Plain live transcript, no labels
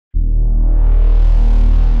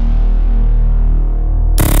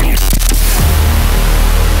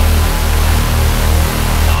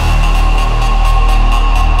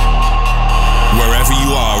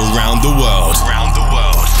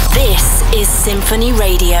SINPHONY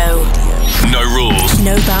Radio. No rules.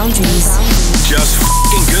 No boundaries. Just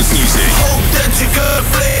f***ing good music. Hope that you could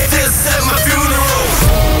play this at my funeral.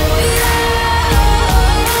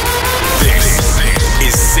 This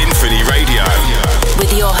is SINPHONY Radio.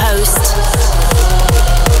 With your host,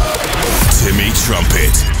 Timmy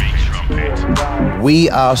Trumpet. We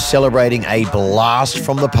are celebrating a blast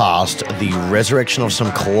from the past, the resurrection of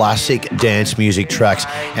some classic dance music tracks,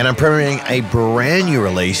 and I'm premiering a brand new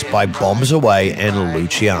release by Bombs Away and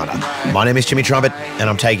Luciana. My name is Timmy Trumpet, and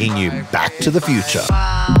I'm taking you back to the future.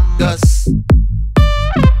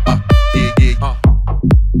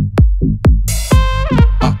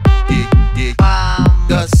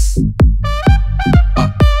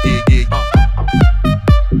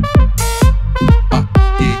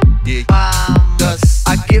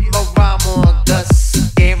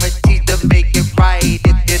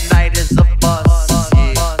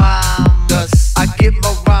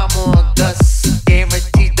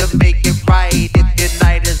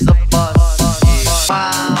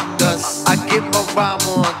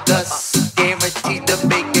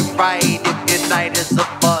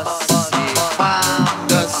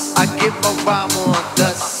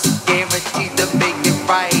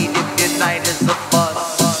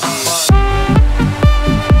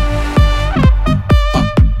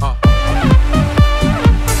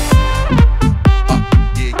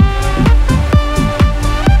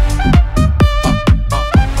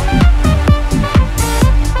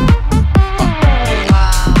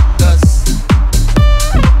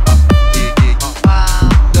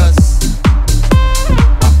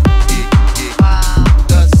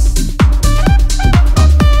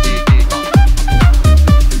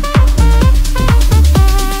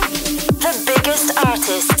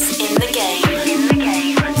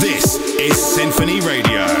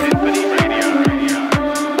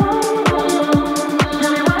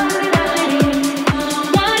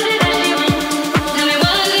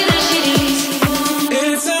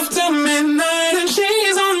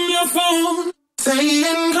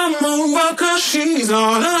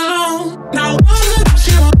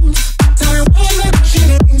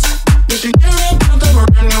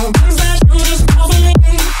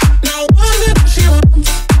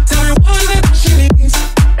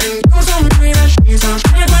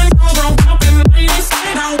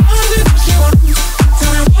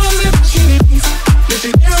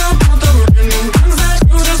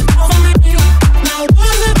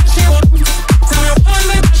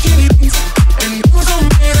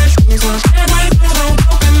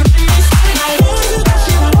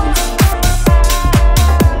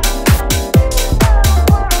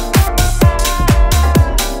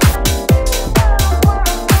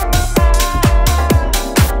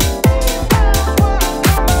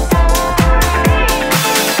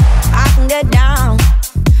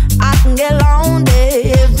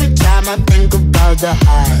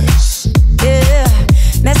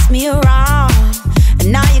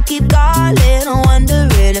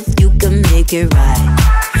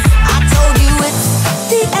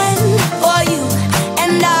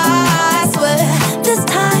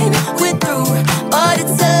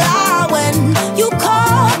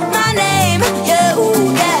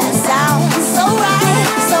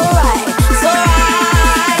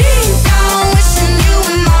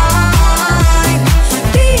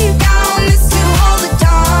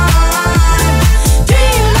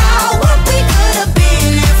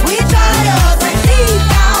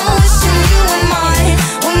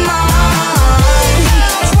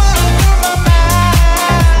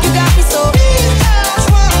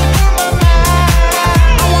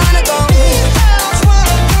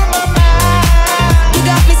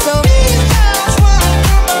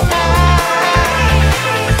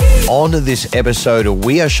 On this episode,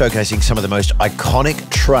 we are showcasing some of the most iconic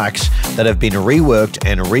tracks that have been reworked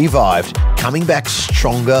and revived, coming back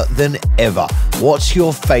stronger than ever. What's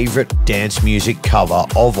your favorite dance music cover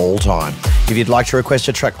of all time? If you'd like to request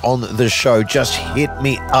a track on the show, just hit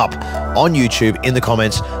me up on YouTube in the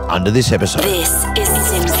comments under this episode. This is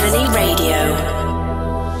SINPHONY Radio.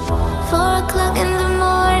 4 o'clock in the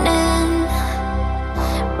morning,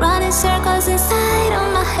 running circles inside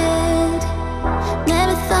of my head.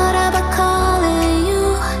 Never thought about calling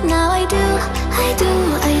you. Now I do.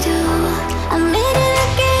 I made it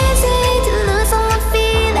look easy to lose all my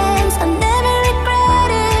feelings. I never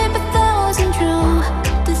regret it, but that wasn't true.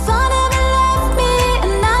 The thought never left me,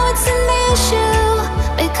 and now it's an issue.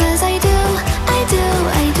 Because I do.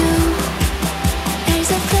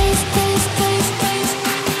 There's a place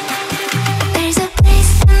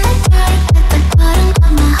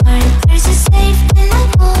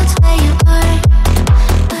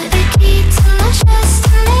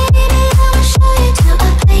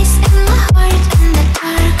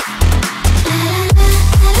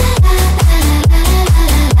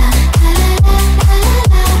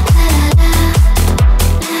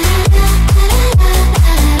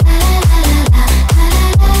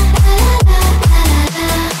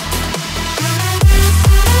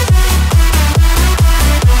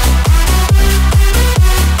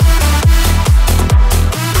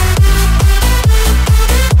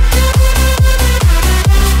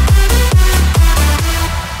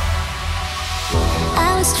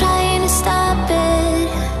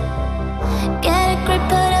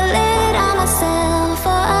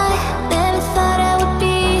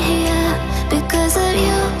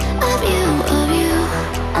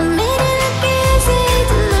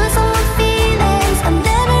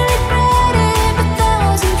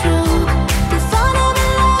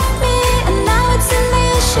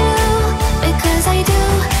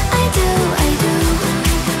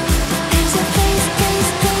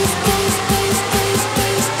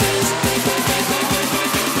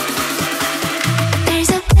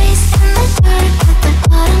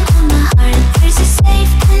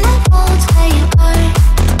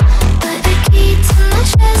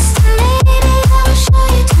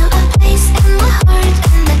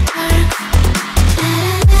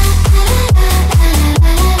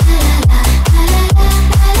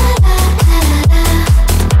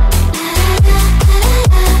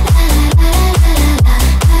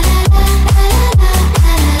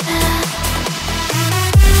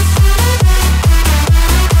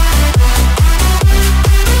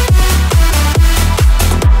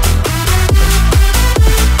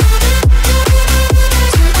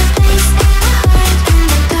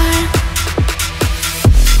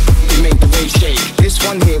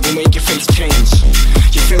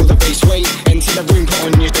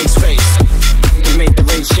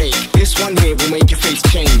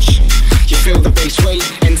You feel the bass wave,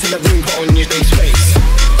 enter the room, put on your bass face.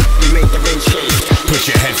 We make the rave shake. Put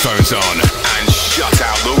your headphones on and shut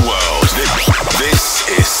out the world. This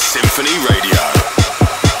is Symphony Radio.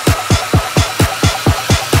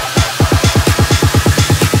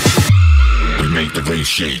 We make the rave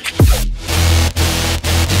shake.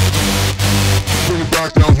 Bring it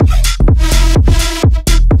back down.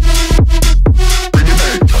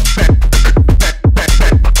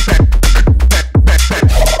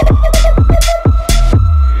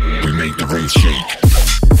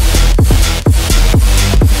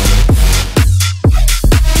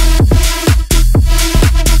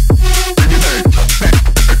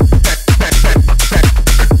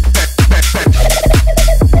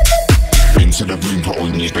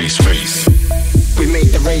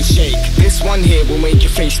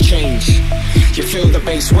 You feel the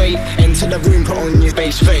bass wave, enter the room, put on your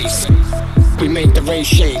bass face. We make the rave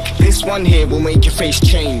shake. This one here will make your face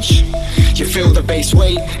change. You feel the bass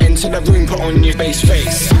wave, enter the room, put on your bass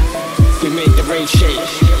face. We make the rave shake.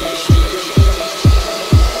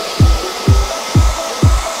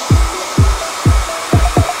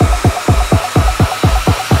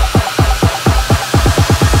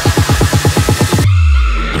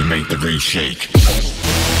 Shake.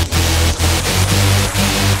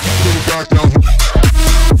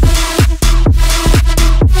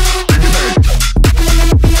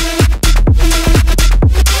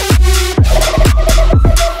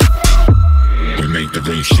 We make the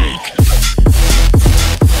rave shake.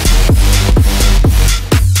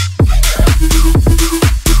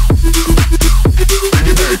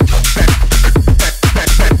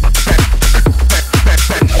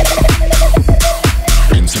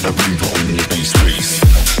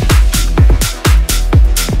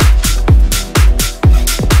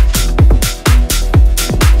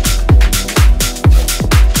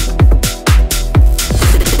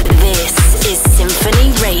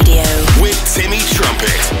 Timmy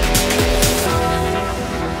Trumpet.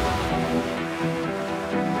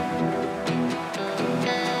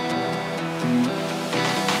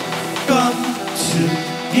 Come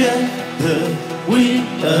together, we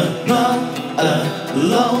are not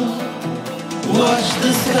alone. Watch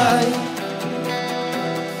the sky.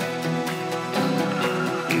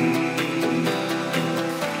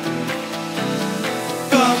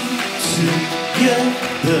 Come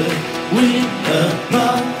together, we are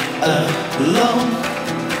not alone.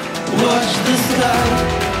 Watch the sky.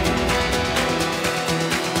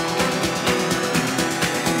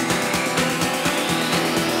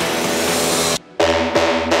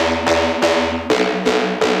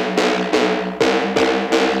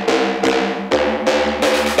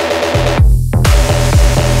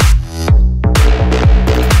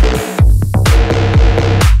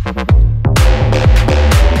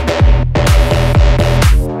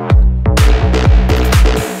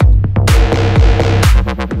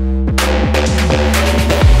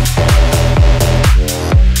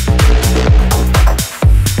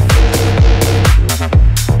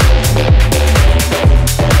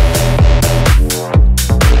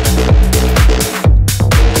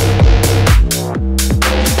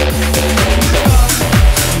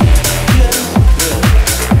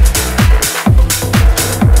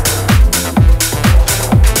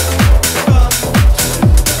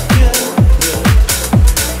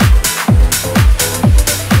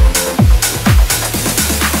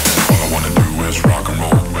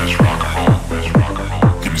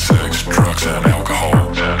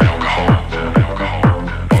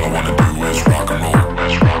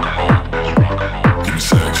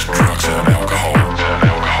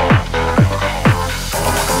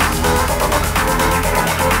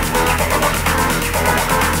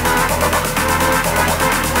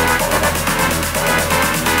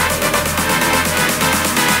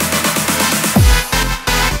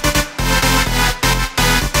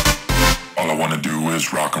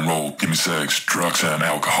 Rock and roll, give me sex, drugs and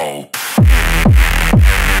alcohol.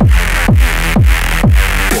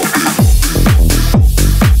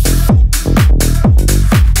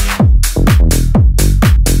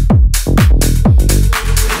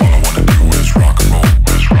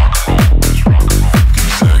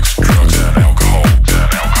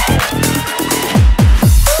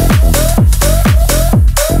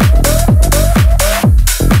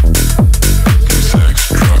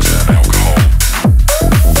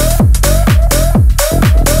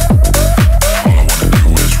 All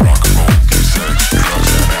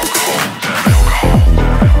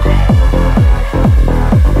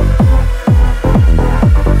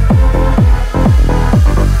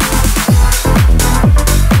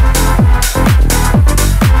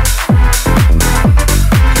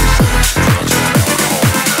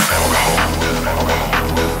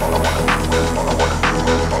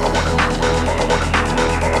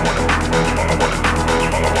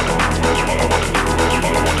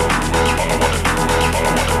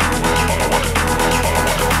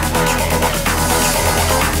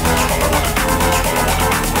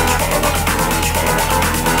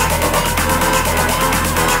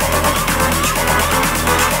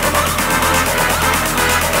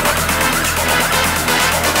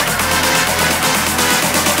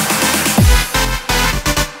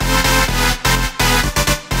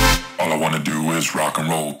is rock and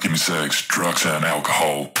roll. Give me sex, drugs, and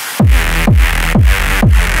alcohol.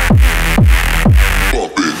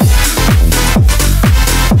 Pop it.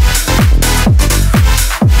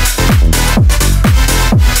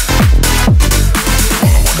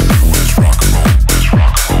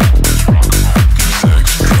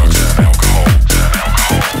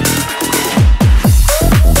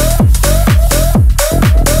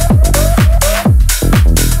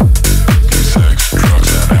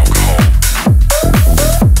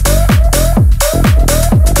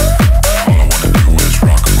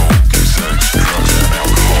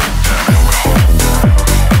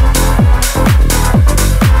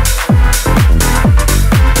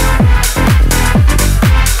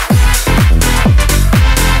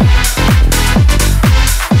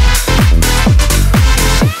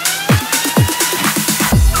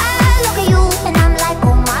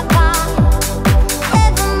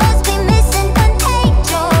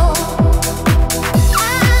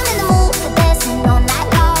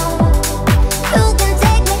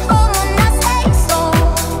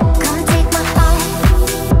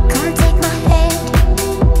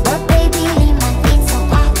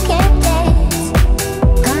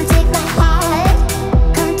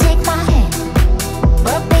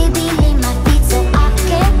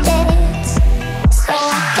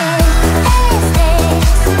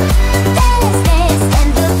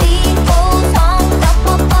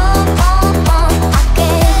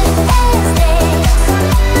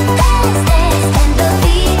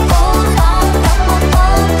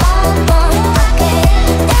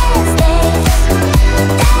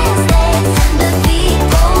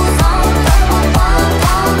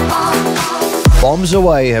 Bombs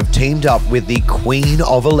Away have teamed up with the Queen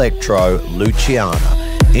of Electro, Luciana,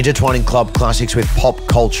 intertwining club classics with pop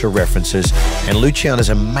culture references and Luciana's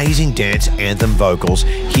amazing dance anthem vocals.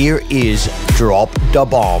 Here is Drop Da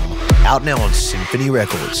Bomb, out now on Symphony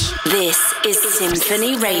Records. This is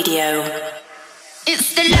Symphony Radio.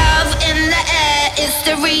 It's the love in the air, it's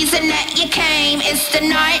the reason that you came. It's the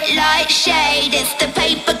nightlight shade, it's the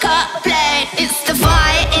paper cut plate. It's the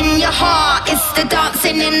fire in your heart, it's the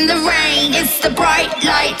dancing in the rain. It's the bright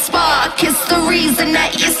light spark, it's the reason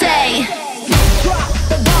that you say drop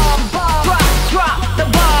the bomb, drop the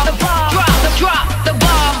bomb, drop the bomb, drop the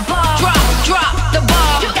bomb,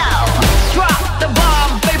 drop the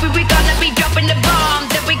bomb, baby, we gonna be dropping the bomb.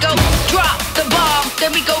 Then we go drop the bomb,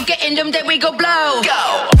 then we go getting them, then we go blow.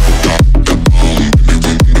 Go.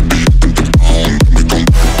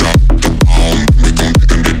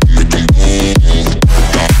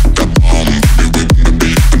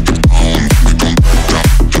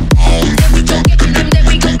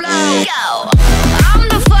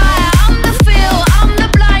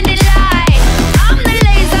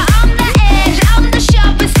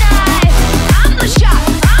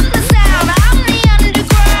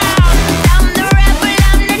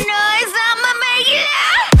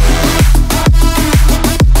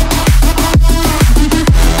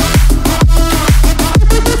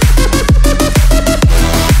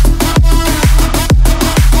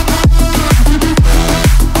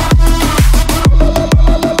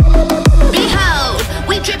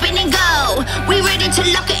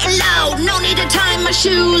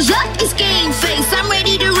 Shoes up, it's game face, I'm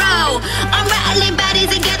ready to roll. I'm rattling baddies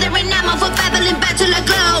together and I'm off a babbling back till I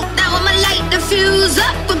glow. Now I'ma light the fuse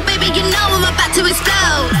up, but baby you know I'm about to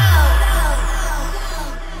explode.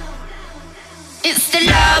 It's the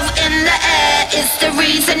love in the air, it's the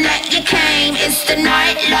reason that you came. It's the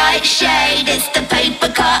nightlight shade, it's the paper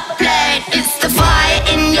cut plate. It's the fire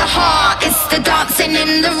in your heart, it's the dancing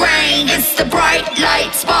in the rain. It's the bright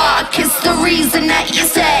light spark, it's the reason that you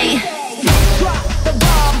say drop the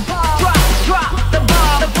bomb, drop the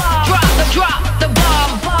bomb, drop the bomb, drop the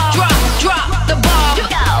bomb,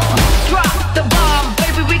 drop the bomb,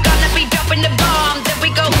 baby, we gonna be dropping the bomb. Then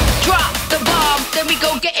we go drop the bomb, then we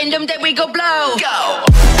go getting them, then we go blow. Go.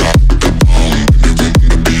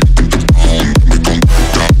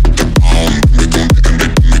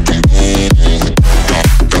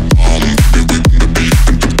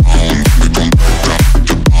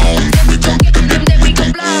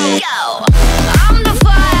 I'm the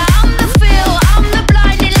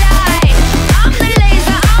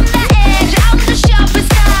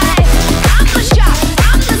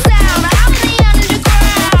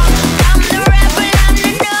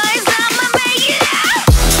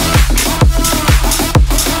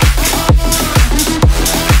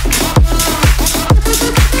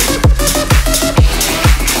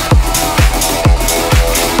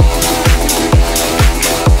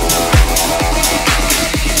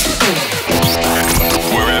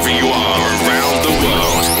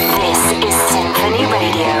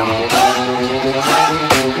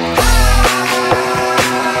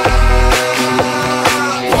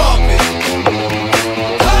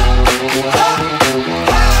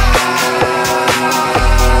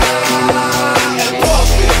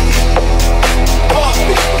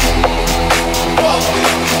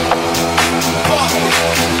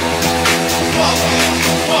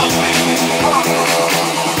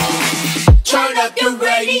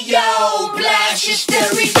radio, blast your stereo.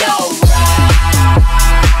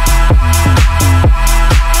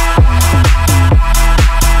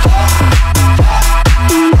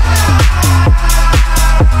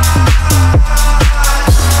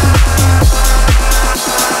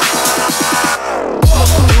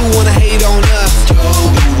 You wanna hate on us? You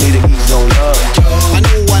need to ease on up. I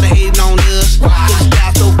know why they hating on us. Cause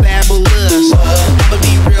y'all so fabulous. I'ma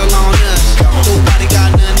be real on us. Nobody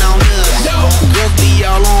got nothing on us. Girls be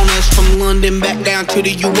all on us from London back down to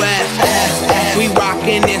the US. We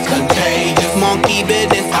rockin' this contagious, monkey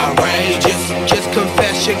business outrageous. Just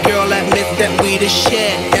confess your girl admits that we the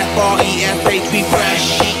shit. FRESH, we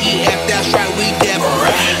fresh. GEF, that's right, we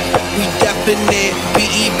definite. We definite.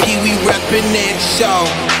 BEP, we reppin' it. So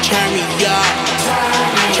turn me up,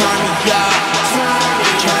 turn me up,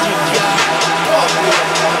 turn me up.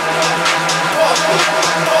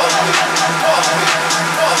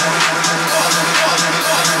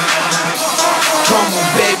 Come on,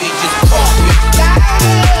 baby, just pump it,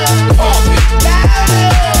 pump it,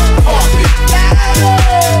 pump it, pump it,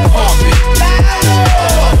 pump it,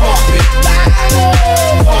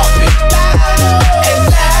 pump it,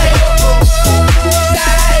 excitable,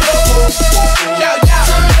 excitable. Yo, yo.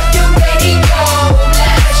 Turn up your radio,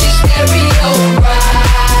 blast your stereo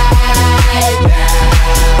right now.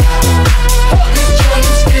 This joint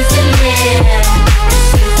is sizzling,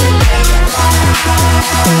 sizzling.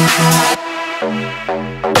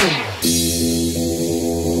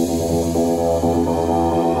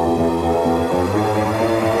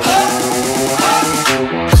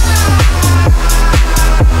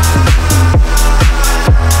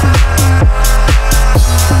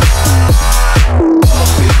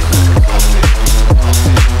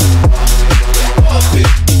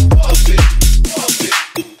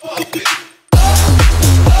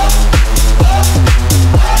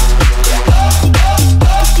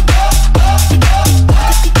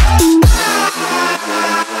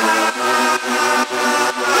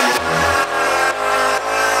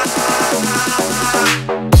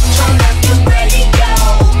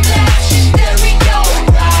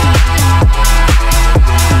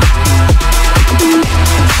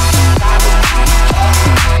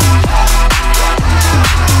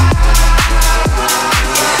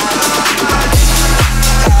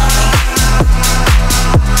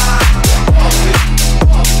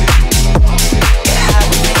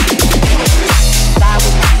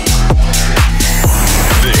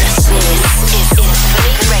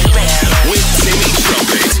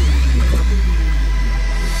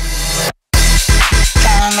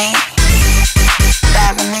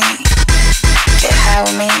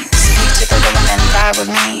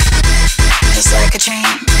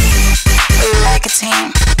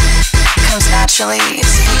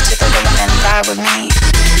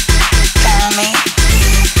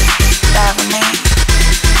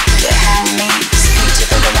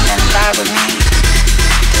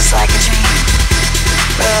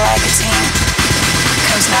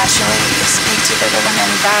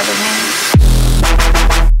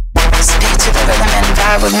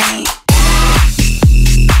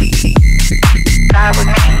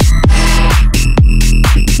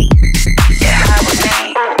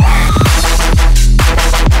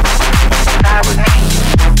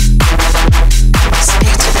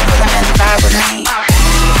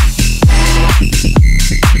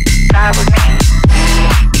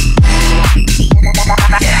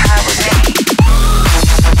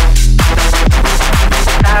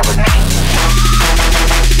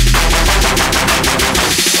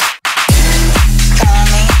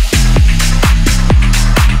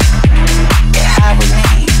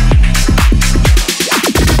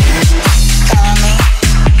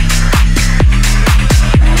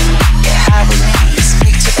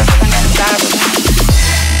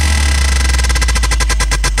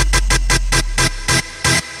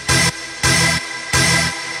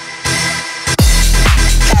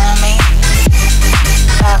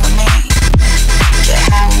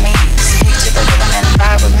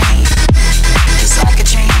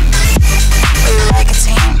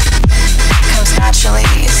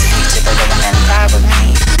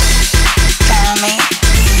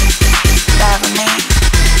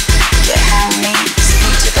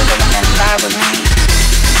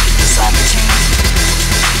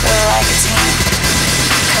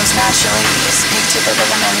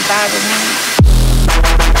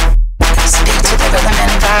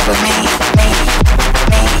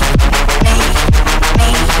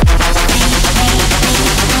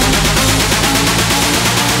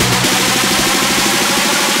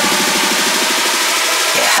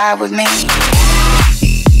 Ride with me.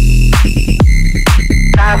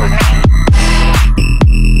 Ride with me.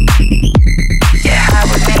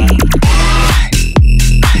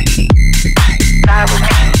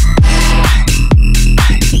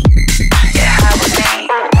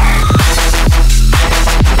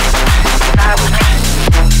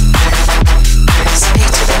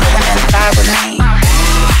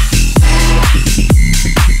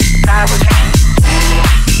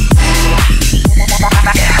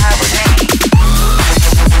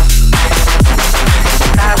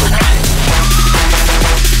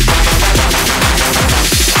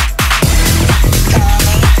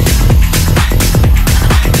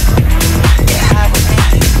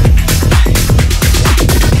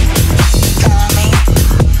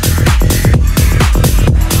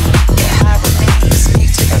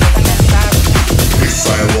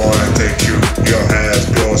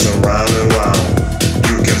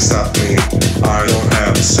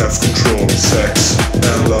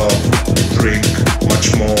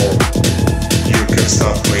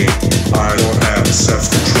 I don't have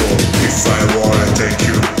self-control. If I wanna take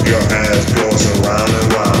you, your head goes around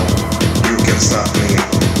and round. You can stop me.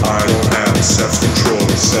 I don't have self-control.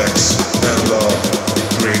 Sex and love,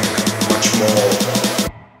 drink much more.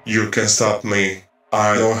 You can stop me.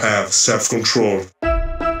 I don't have self-control.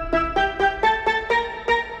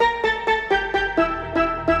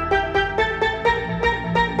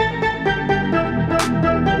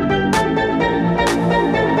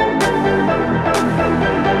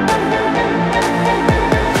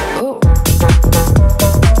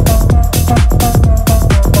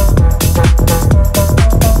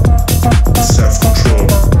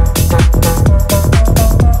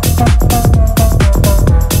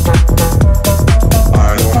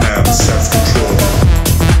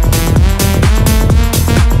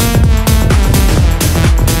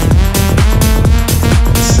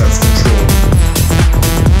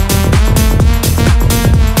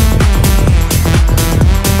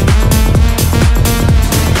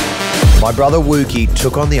 My brother Wookie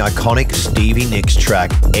took on the iconic Stevie Nicks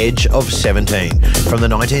track Edge of 17 from the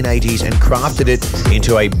 1980s and crafted it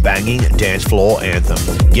into a banging dance floor anthem.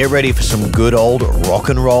 Get ready for some good old rock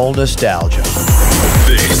and roll nostalgia.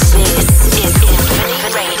 This is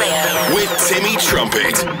SINPHONY Radio with Timmy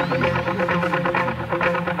Trumpet.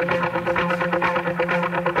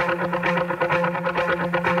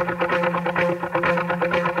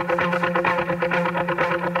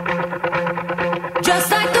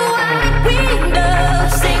 Just like the white wind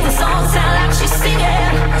dove, sing the song, sound like she's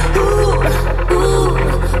singing. Ooh, ooh,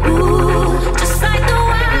 ooh. Just like the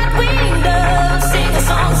white wind dove, sing the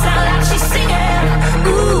song, sound like she's singing.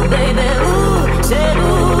 Ooh, baby, ooh, said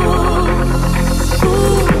ooh,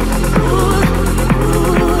 ooh, ooh,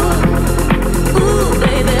 ooh,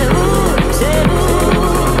 baby, ooh, said ooh,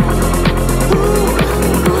 ooh,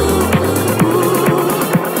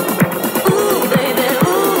 ooh, baby,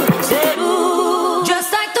 ooh, said ooh.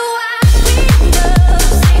 Just like the white wind dove,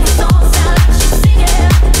 sing the song, sound like she's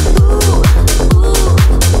singing. Ooh,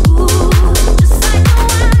 ooh, ooh. Just like the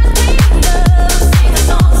white wind dove, sing the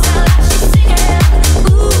song, sound like she's singing.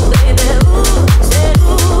 Ooh, baby, ooh, said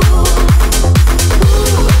ooh,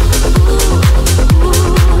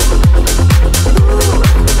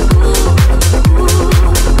 just like the white wind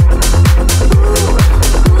dove,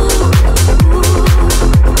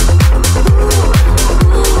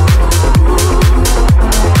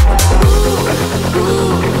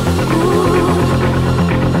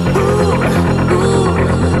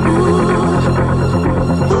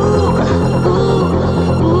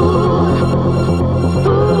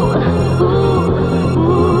 the song, sound like she's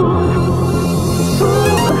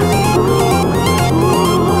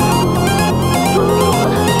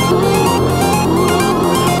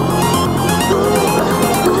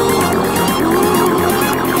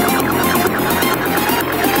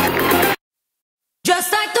singing.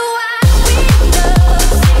 Just like the white wind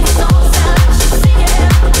dove, sing the song, sound like she's singing. Just like the white wind dove, sing the song, sound like she's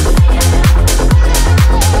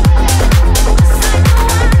singing. Ooh, ooh, ooh.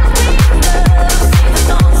 Just like the white wind dove, sing the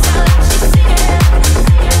song, sound like she's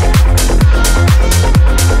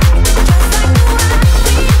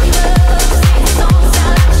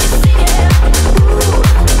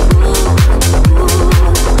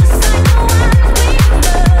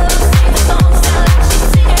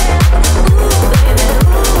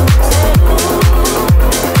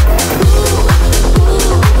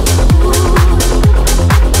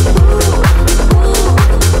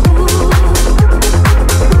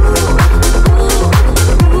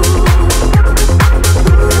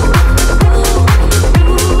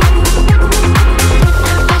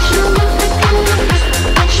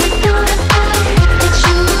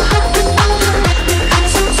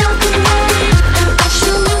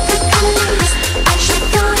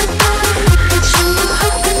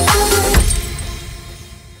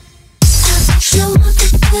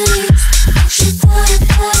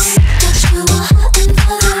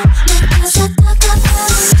Ooh, baby, ooh, said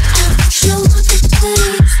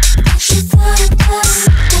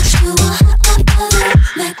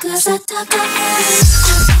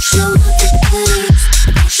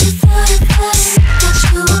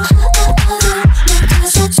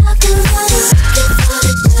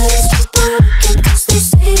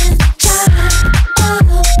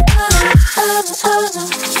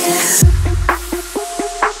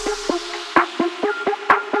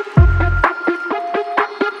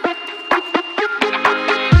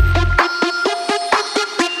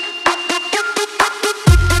ooh.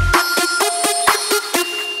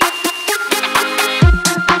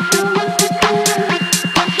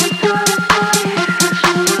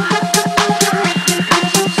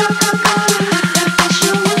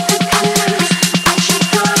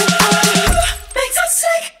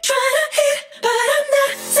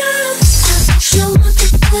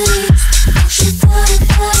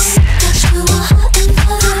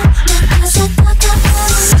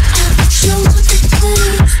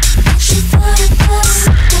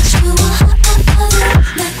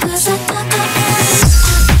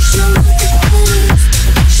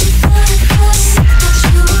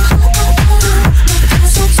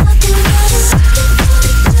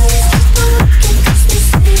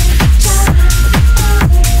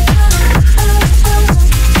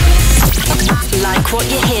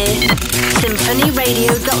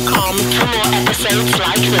 SINPHONY.com for more episodes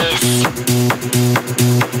like this.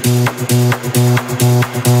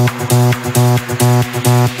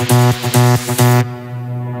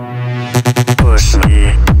 Push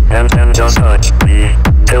me, and then just touch me,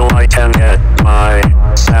 till I can get my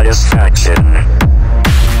satisfaction.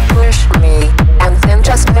 Push me, and then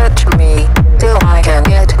just touch me, till I can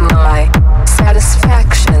get my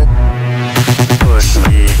satisfaction. Push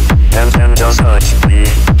me, and then just touch me,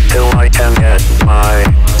 till I can get my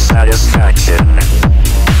satisfaction.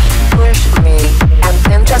 Push me, and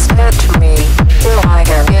then just touch me, till I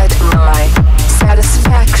can get my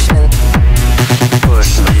satisfaction.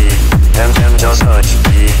 Push me, and then just touch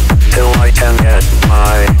me, till I can get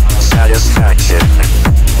my satisfaction.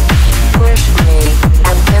 Push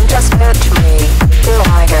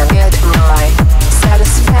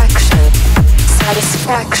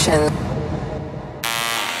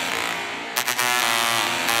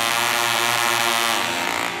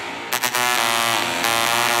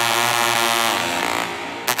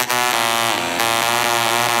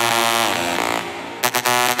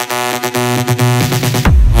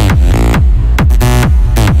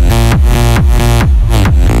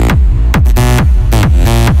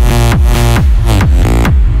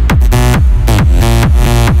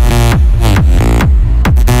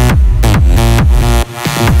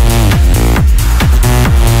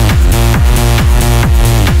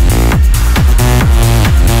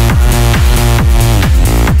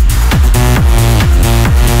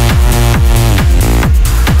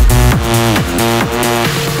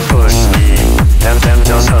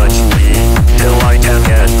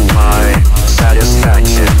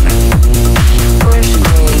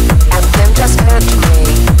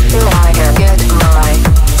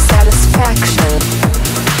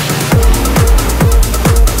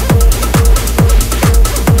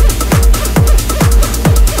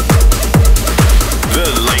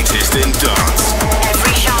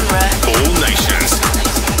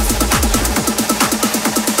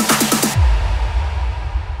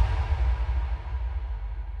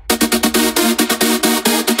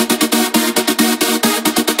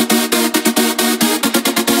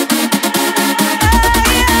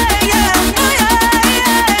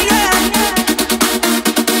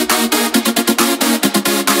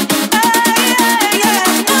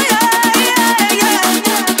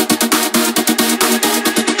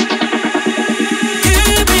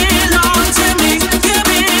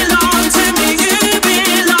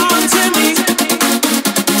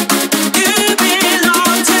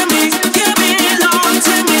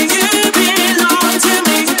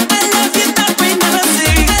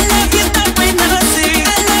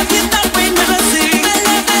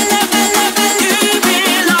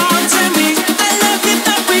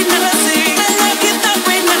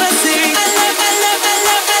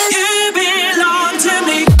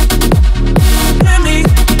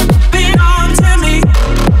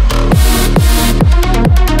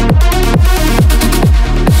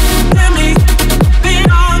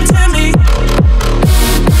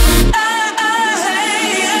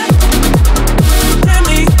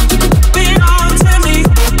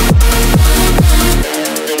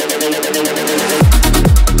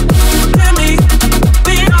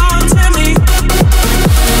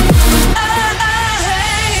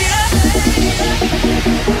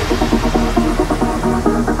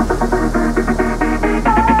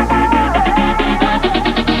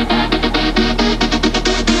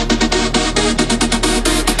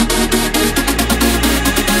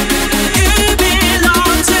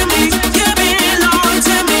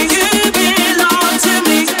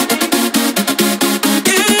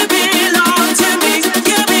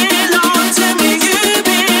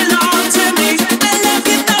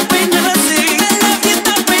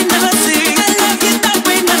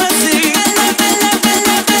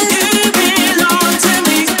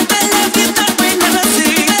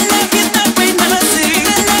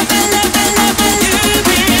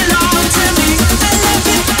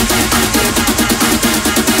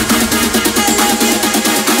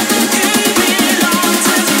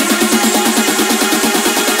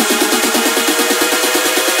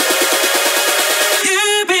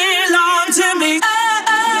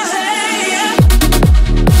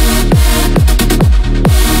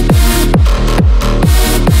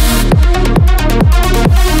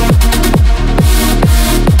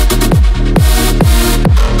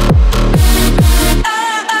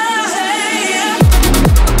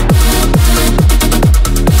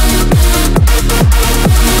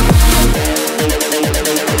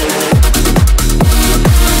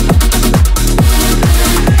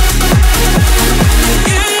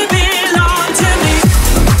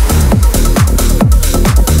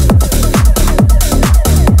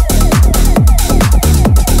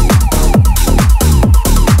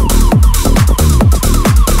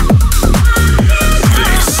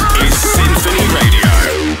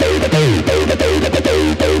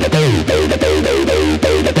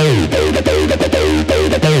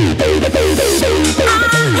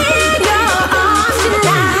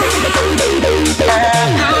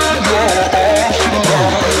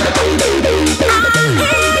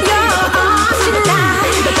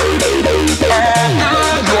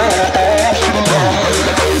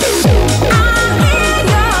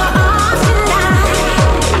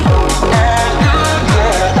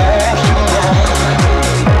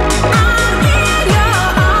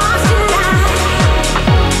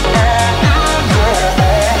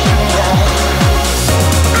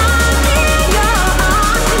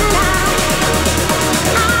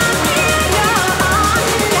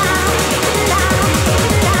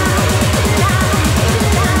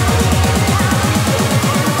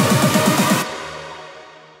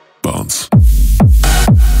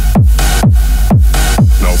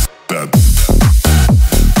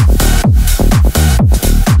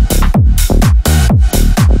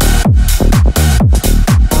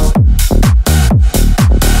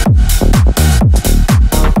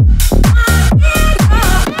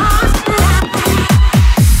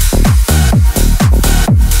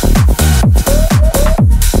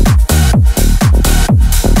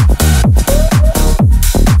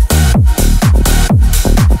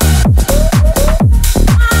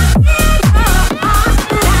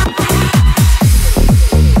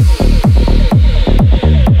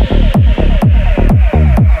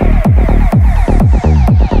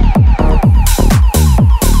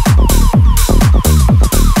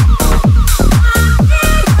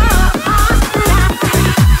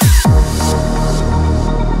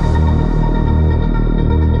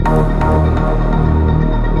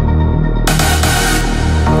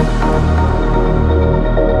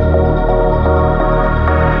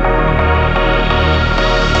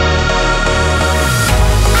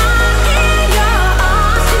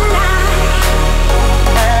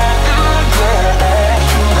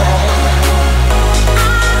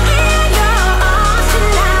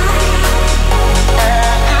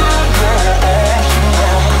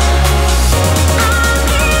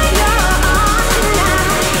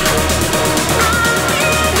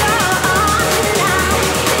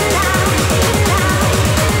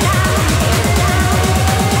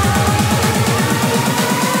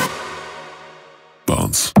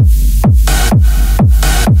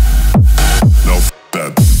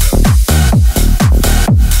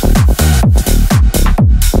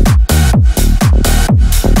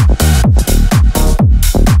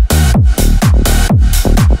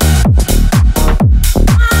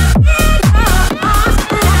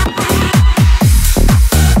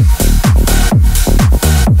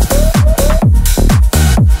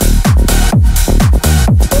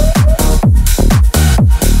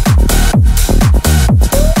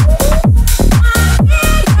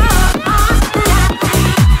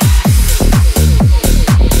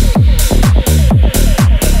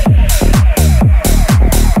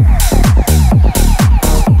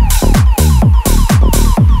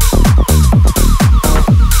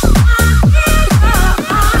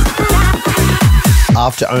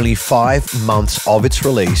After only 5 months of its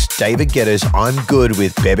release, David Guetta's I'm Good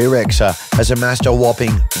with Bebe Rexha has amassed a whopping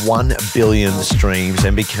 1 billion streams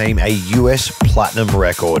and became a US platinum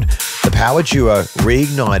record. The power duo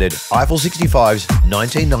reignited Eiffel 65's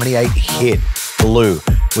 1998 hit Blue,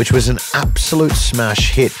 which was an absolute smash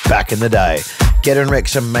hit back in the day. Guetta and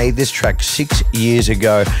Rexha made this track 6 years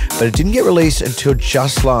ago, but it didn't get released until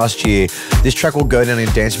just last year. This track will go down in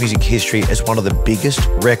dance music history as one of the biggest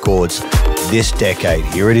records this decade.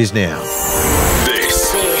 Here it is now.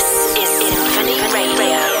 This is SINPHONY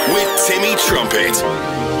Radio with Timmy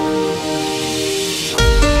Trumpet.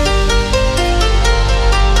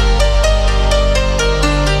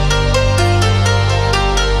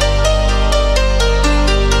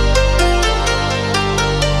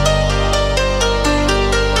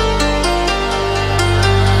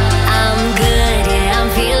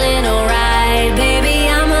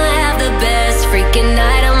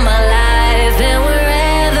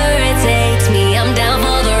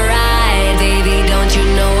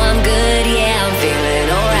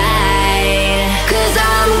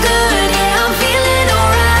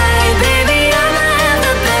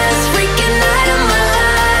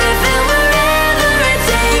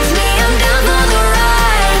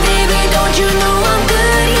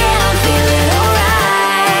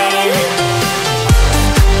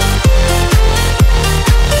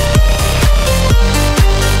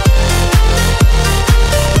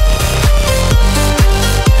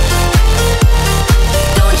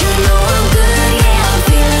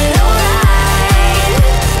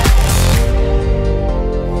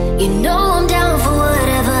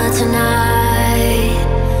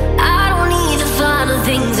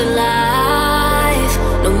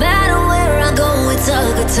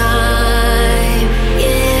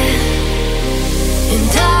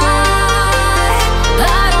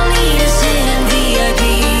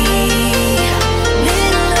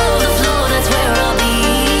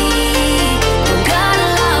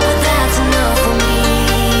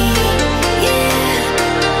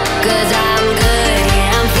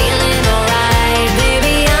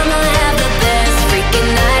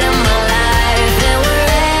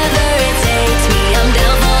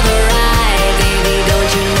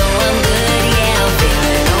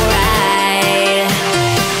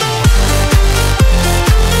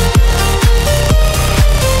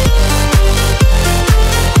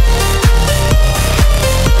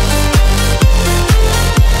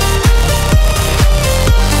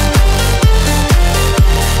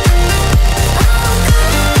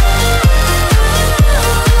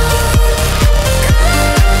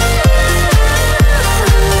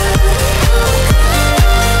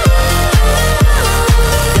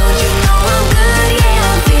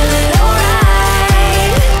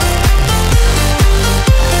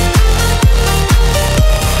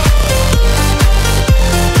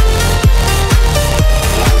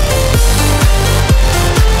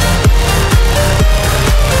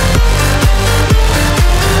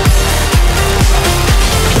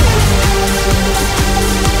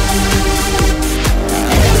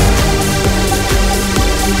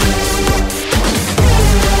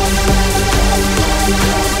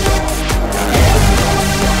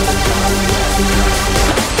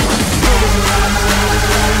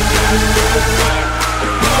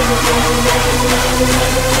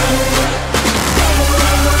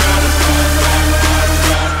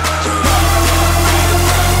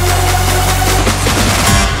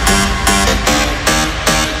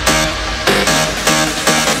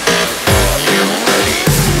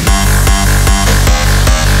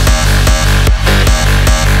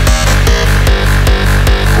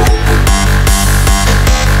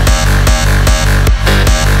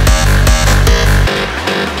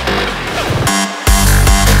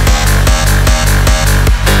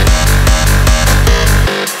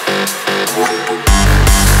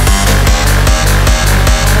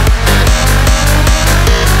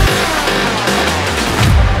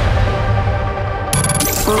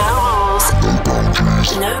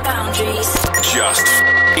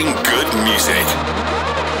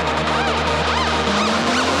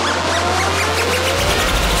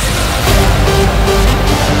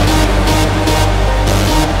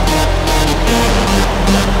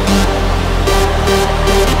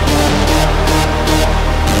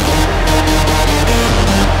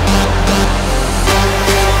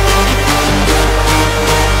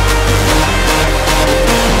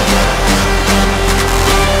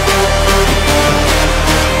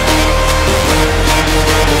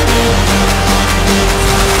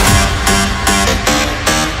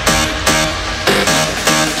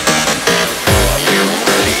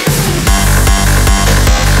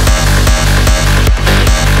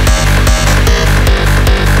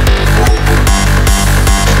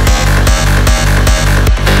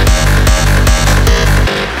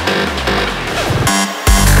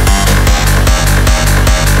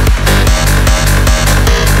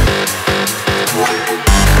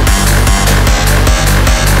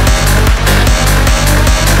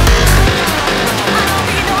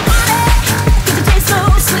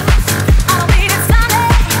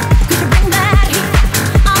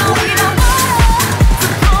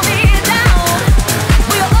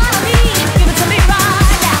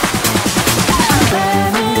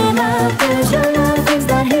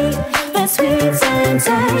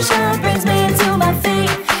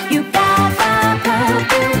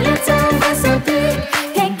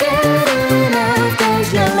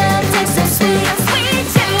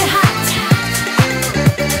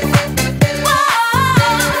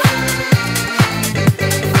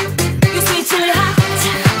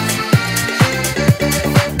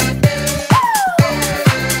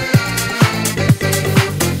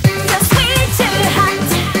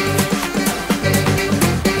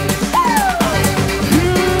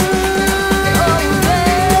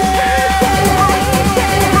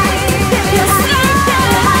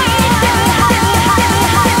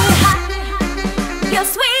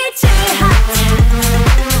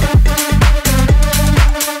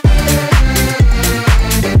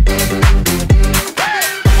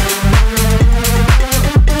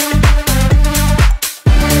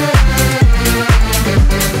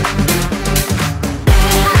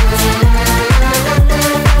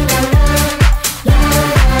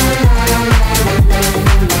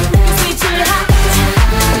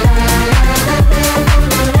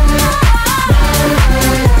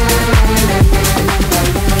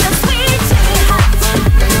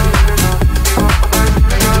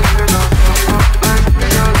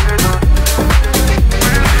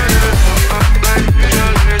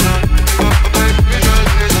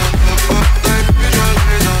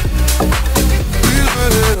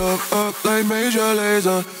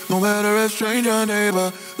 stranger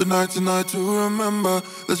neighbor. The night tonight to remember.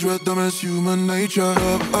 Let's rhythm as human nature.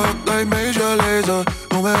 Up like major laser.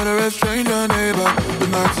 No matter if stranger neighbor. The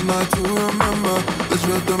night tonight to remember. Let's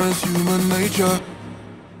rhythm as human nature.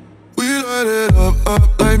 We light it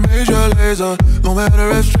up like major laser. No matter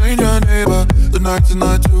if stranger neighbor. The night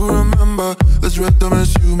tonight to remember. Let's rhythm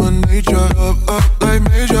as human nature. Up like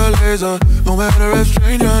major laser. No matter if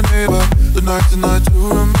stranger neighbor. The night tonight to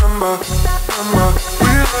remember.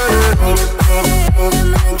 We light it up.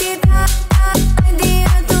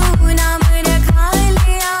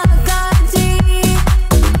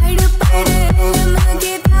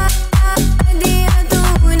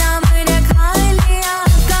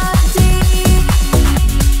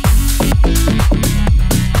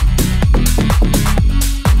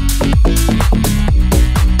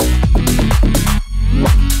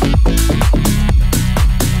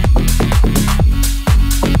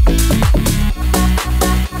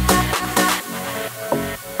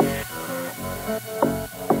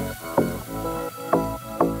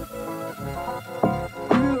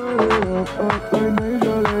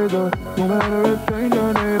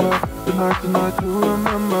 Tonight to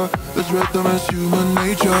remember. Let's rhythm as human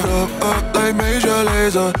nature. Up like major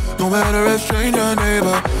laser. No matter if stranger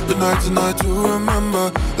neighbor. The night tonight to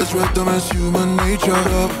remember. Let's rhythm as human nature.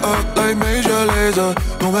 Up like major laser.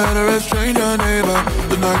 No matter if stranger neighbor.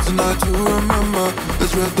 The night tonight to remember.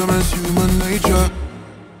 Let's rhythm as human nature.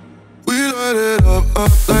 We light it up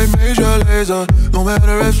like major laser. No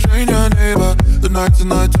matter if stranger neighbor. The night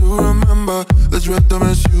tonight to remember. Let's rhythm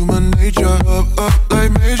as human nature. Up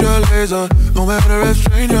like major laser. No matter if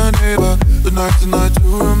stranger neighbor. The night tonight to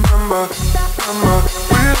remember.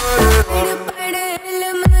 We light it up.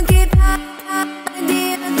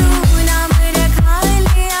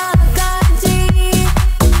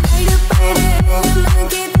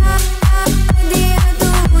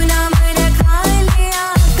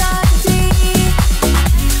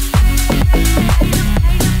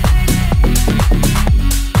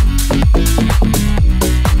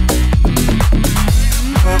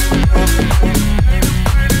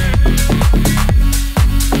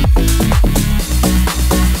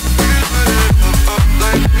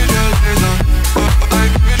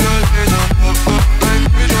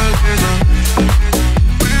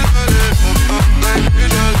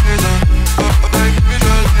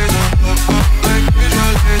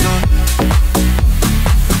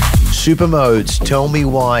 Supermode's Tell Me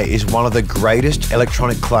Why is one of the greatest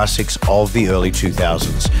electronic classics of the early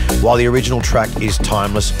 2000s. While the original track is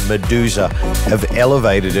timeless, Medusa have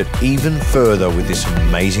elevated it even further with this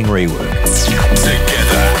amazing rework.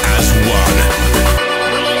 Together as one.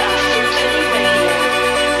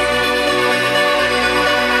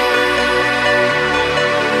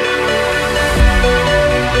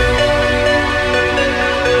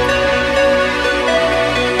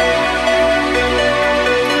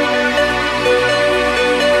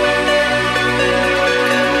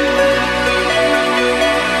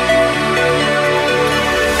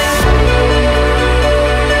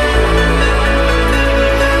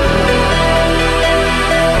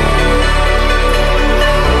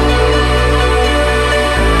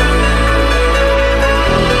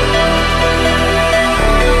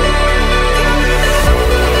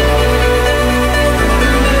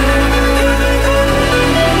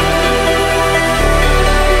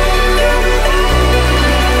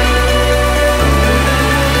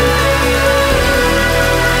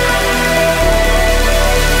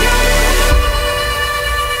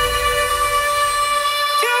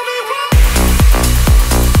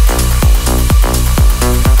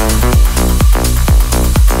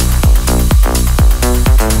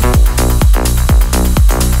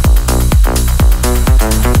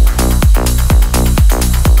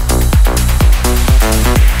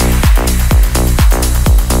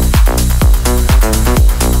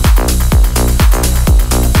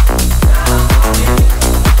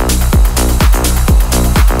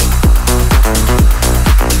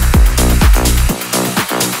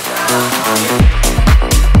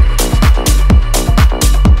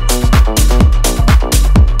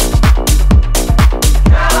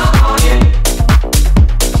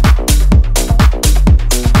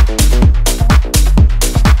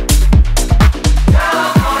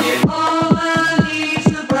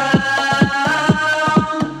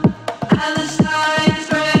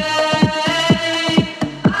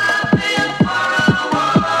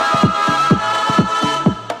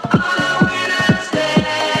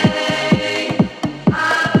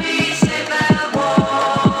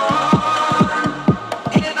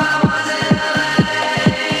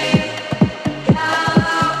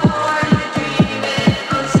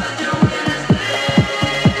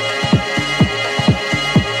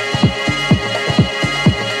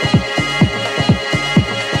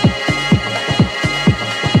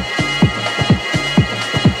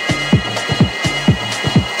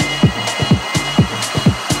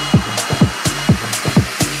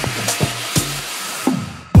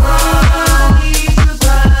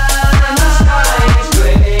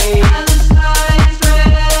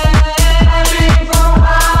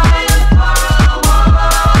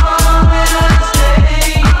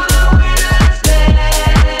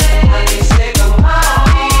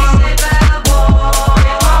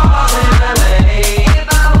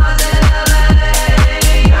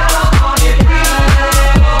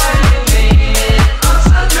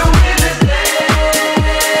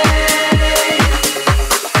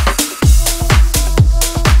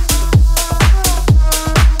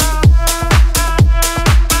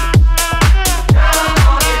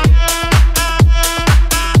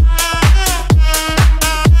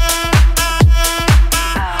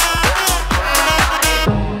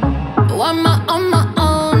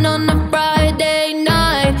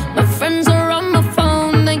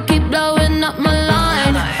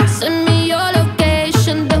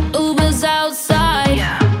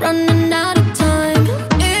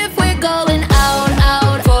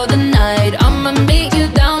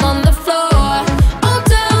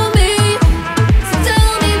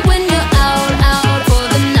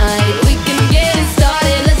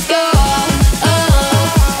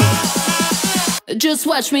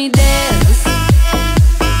 watch me dance.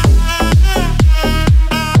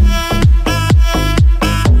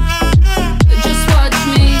 Just watch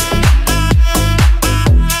me.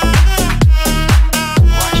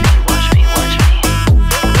 Watch me, watch me, watch me.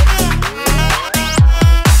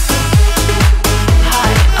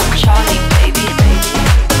 Hi, I'm Charlie, baby, baby.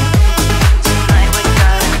 Tonight we're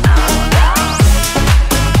going out.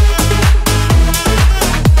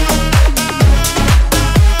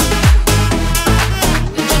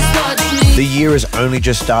 The year has only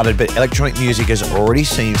just started, but electronic music has already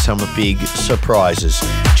seen some big surprises.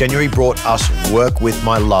 January brought us Work With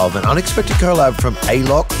My Love, an unexpected collab from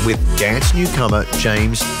A-Lock with dance newcomer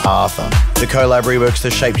James Arthur. The collab reworks the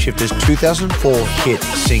Shapeshifters' 2004 hit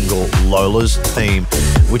single Lola's Theme,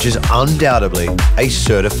 which is undoubtedly a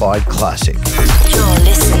certified classic. You're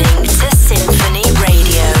listening to Symphony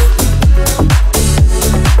Radio.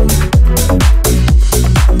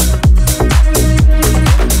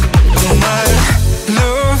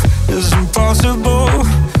 Impossible,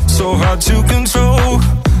 so hard to control.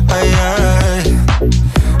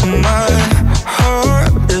 My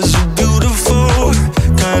heart is a beautiful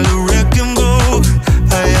kind of wrecking ball.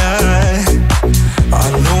 I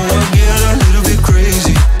know I get a little bit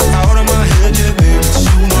crazy, out of my head, yeah, baby,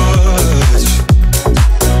 too much.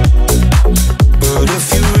 But if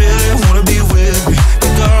you really wanna be with me, you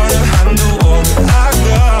gotta handle all that I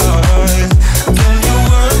got. Can you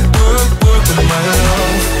work with my love?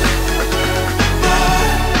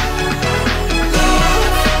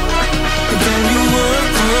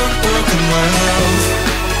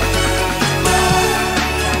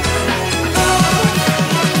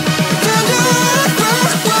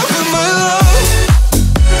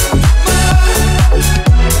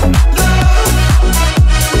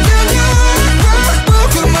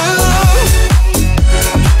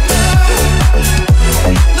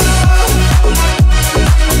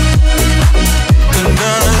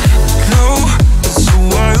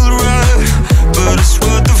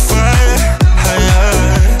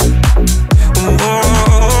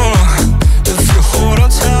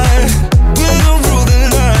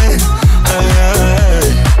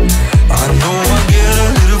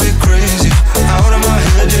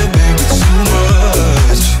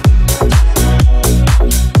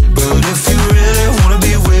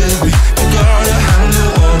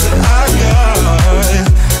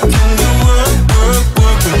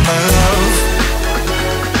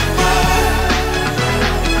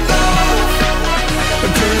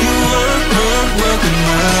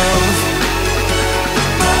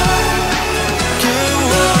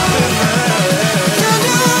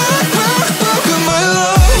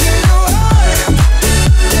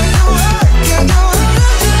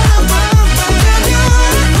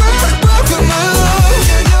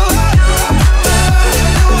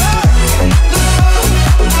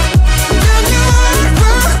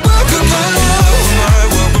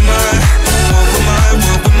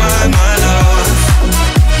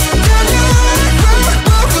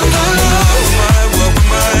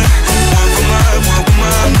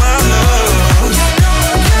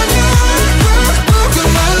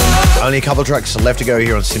 Only a couple of tracks left to go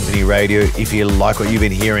here on Symphony Radio. If you like what you've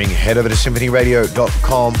been hearing, head over to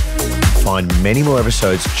symphonyradio.com. Find many more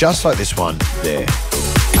episodes just like this one there.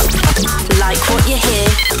 Like what you hear?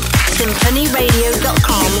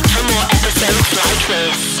 symphonyradio.com for more episodes like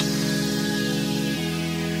this.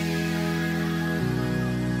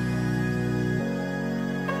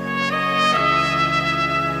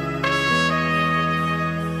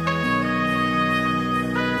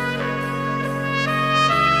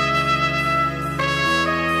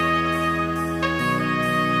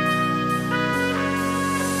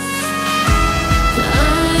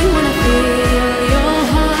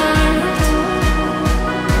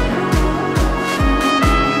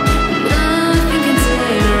 Nothing can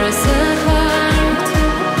tear us apart.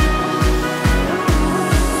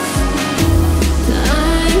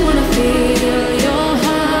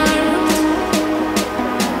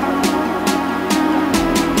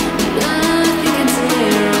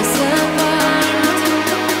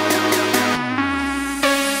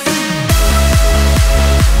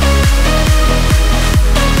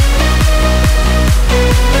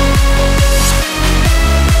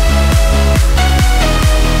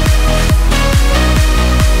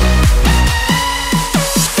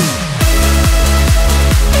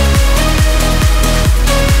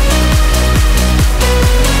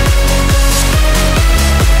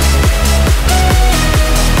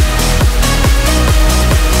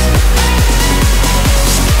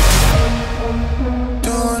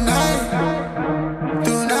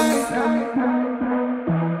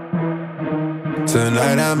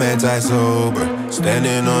 Tonight I'm anti-sober.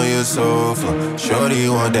 Standing on your sofa, shorty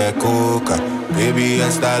want that coca. Baby,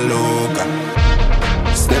 esta loca.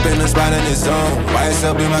 Step in the spot in his zone,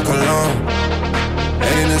 YSL be my cologne.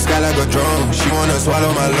 Head in the sky like a drone, she wanna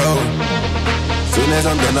swallow my load. Soon as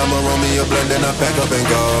I'm done, I'ma roll me a blunt, then I pack up and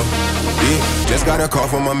go. Yeah, just got a call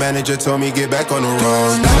from my manager, told me get back on the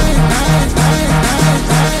road.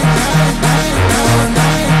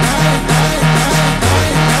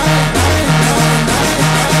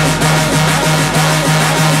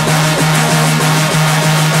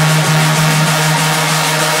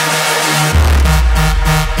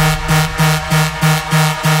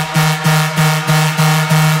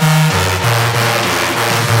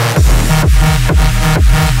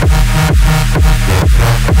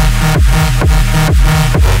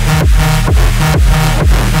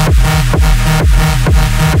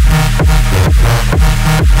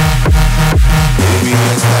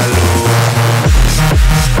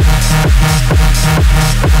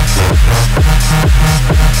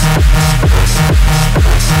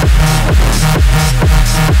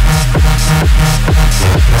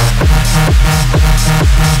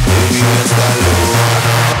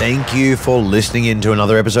 Thank you for listening in to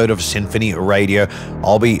another episode of Symphony Radio.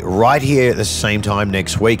 I'll be right here at the same time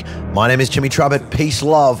next week. My name is Timmy Trumpet. Peace,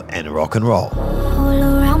 love, and rock and roll. All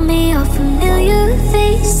around me are familiar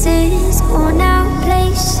faces, worn out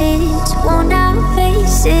places, worn out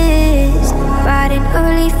faces. Riding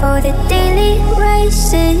early for the daily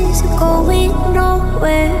races, going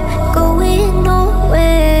nowhere, going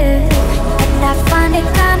nowhere. And I find it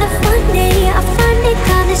kinda funny, I find it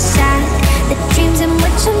kinda sad. The dreams in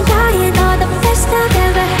which I'm dying are the best I've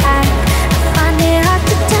ever had. I find it hard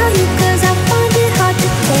to tell you cause I find it hard to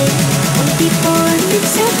take. When people run in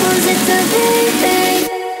circles, it's a very, very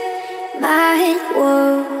mind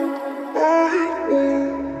world.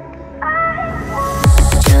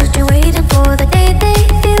 Children waiting for the day they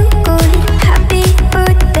feel good. Happy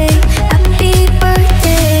birthday, happy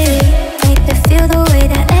birthday. Make me feel the way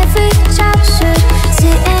that every child should.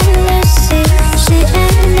 Sit and listen, sit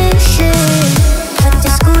and listen. Went to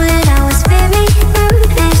school and I was very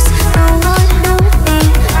nervous. No one knew me,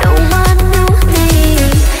 no one knew me.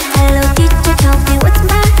 Hello teacher, tell me what's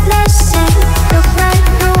my lesson. Look right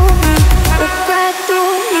through me, look right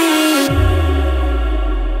through me.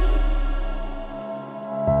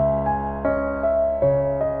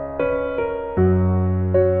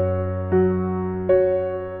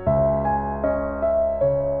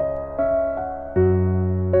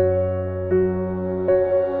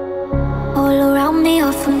 All around me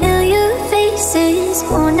are familiar faces,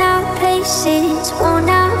 worn out places, worn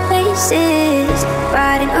out faces.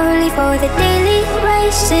 Riding early for the daily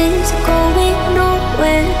races, going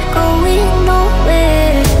nowhere, going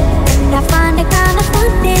nowhere. And I find it kinda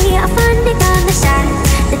funny, I find it kinda sad.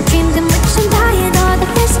 The dreams in which I'm dying are the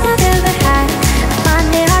best I've ever had. I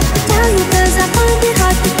find it hard to tell you cause I find it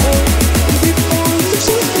hard to take.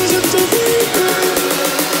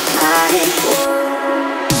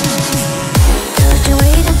 Children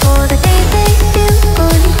waiting for the day they feel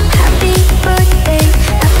good. Happy birthday,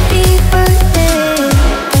 happy birthday.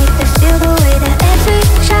 Make me feel the way that every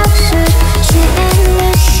child should. Sit and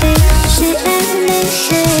listen, sit and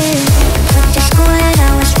listen. Went to school and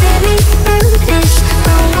I was very nervous.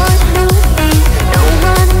 No one knew me, no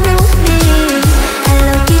one knew me.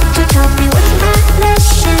 Hello teacher, tell me what's my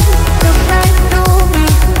lesson. Look right through me,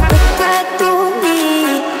 look right through me.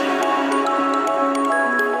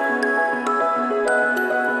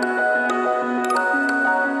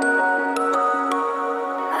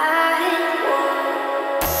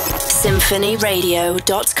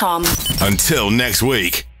 SymphonyRadio.com. Until next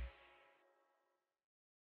week.